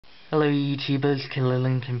Hello YouTubers, Killer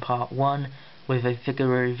Link in part 1 with a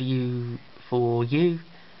figure review for you.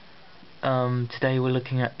 Today we're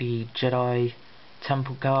looking at the Jedi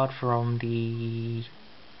Temple Guard from the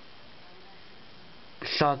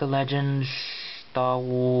Saga Legends, Star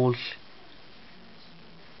Wars,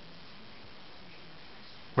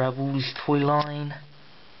 Rebels toy line.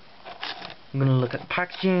 I'm going to look at the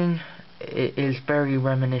packaging. It is very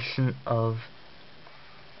reminiscent of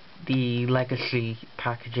the Legacy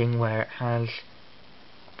packaging, where it has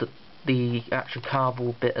the actual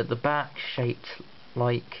cardboard bit at the back shaped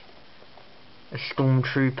like a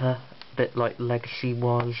stormtrooper, a bit like Legacy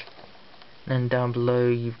was. And then down below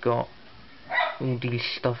you've got all these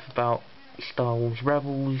stuff about Star Wars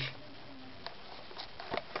Rebels.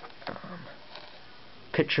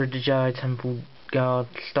 Picture of the Jedi Temple Guard,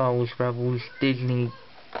 Star Wars Rebels, Disney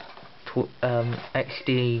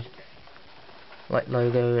XD like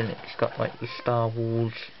logo, and it's got like the Star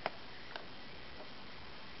Wars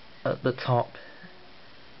at the top,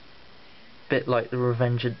 bit like the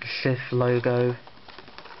Revenge of the Sith logo.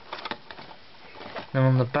 Now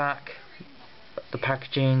on the back, the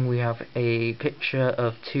packaging, we have a picture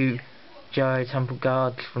of two Jedi Temple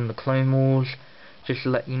Guards from the Clone Wars. Just to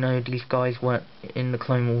let you know, these guys weren't in the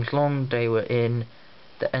Clone Wars long, they were in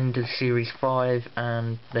the end of Series 5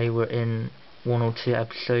 and they were in 1 or 2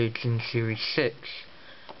 episodes in Series 6.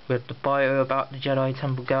 We have the bio about the Jedi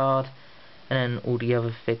Temple Guard, and then all the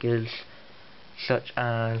other figures such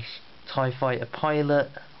as TIE Fighter Pilot,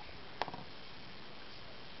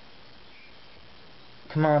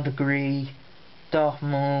 Commander Gree, Darth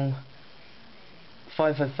Maul,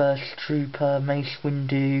 501st Trooper, Mace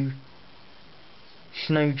Windu,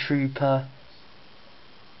 Snow Trooper,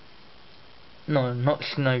 no, not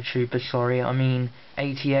Snow Trooper, sorry, I mean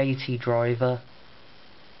AT-AT Driver,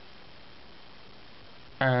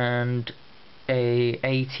 and a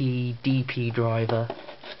AT-DP Driver.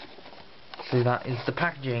 So that is the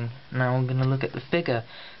packaging. Now I'm going to look at the figure.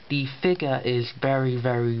 The figure is very,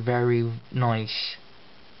 very, very nice.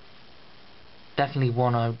 Definitely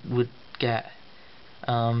one I would get.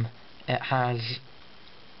 It has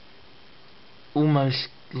almost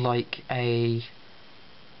like a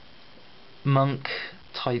monk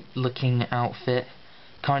type looking outfit.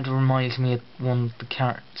 Kind of reminds me of one of the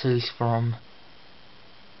characters from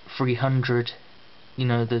 300, you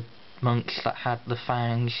know, the monks that had the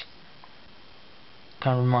fangs.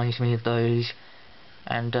 Kind of reminds me of those.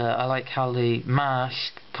 And I like how the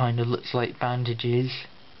mask kind of looks like bandages.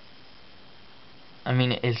 I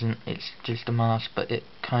mean, it isn't, it's just a mask, but it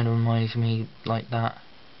kind of reminds me like that.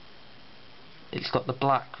 It's got the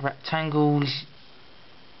black rectangles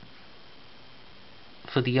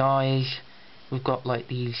for the eyes. We've got like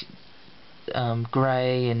these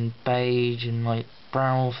grey and beige and like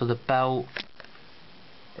brown for the belt.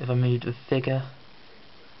 If I move the figure,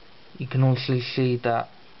 you can also see that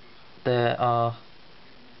there are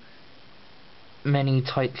many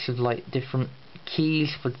types of like different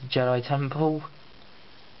keys for the Jedi Temple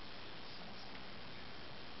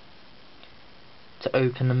to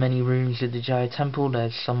open the many rooms of the Jedi Temple.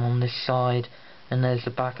 There's some on this side, and there's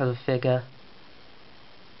the back of the figure.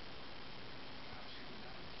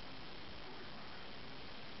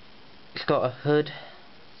 It's got a hood,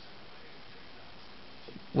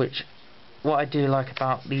 which, what I do like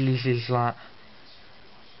about these is that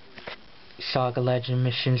Saga Legend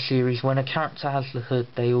Mission Series, when a character has the hood,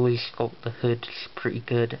 they always sculpt the hood pretty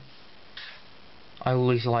good. I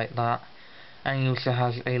always like that. And he also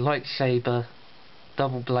has a lightsaber,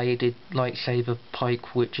 double-bladed lightsaber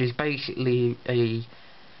pike, which is basically a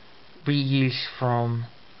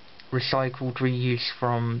recycled reuse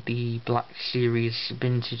from the Black Series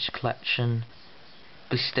Vintage Collection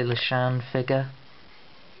Bastilla Shan figure.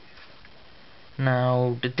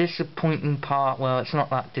 Now, the disappointing part, well, it's not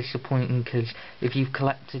that disappointing, because if you've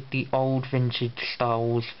collected the old vintage Star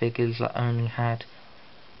Wars figures that only had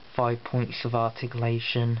 5 points of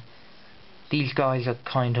articulation, these guys are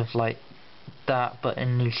kind of like that, but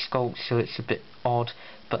in new sculpt, so it's a bit odd.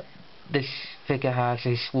 But this figure has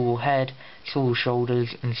a swivel head, swivel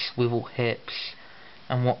shoulders, and swivel hips.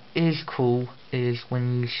 And what is cool is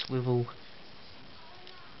when you swivel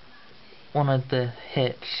one of the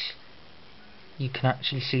hips, you can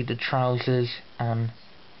actually see the trousers and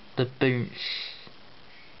the boots,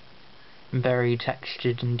 very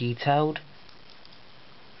textured and detailed.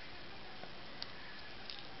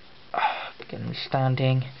 Again,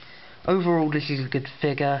 standing. Overall, this is a good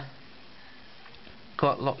figure.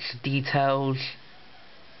 Got lots of details.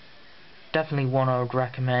 Definitely one I would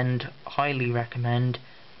recommend, highly recommend.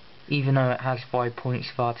 Even though it has 5 points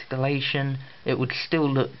of articulation, it would still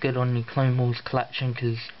look good on your Clone Wars collection,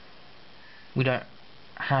 because we don't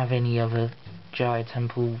have any other Jedi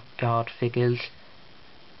Temple Guard figures,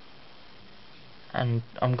 and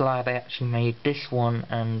I'm glad they actually made this one.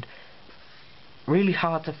 And really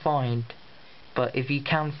hard to find, but if you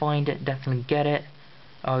can find it, definitely get it.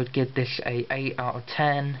 I would give this a 8 out of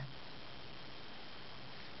 10.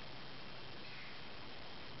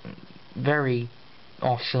 Very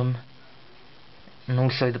awesome. And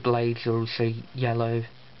also the blades are also yellow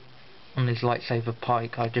on his lightsaber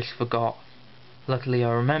pike. I just forgot. Luckily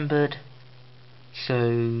I remembered.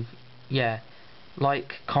 So yeah,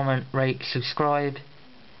 like, comment, rate, subscribe.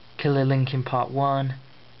 Killer Lincoln Part 1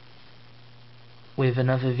 with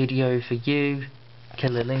another video for you.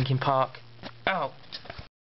 Killer Lincoln Park out.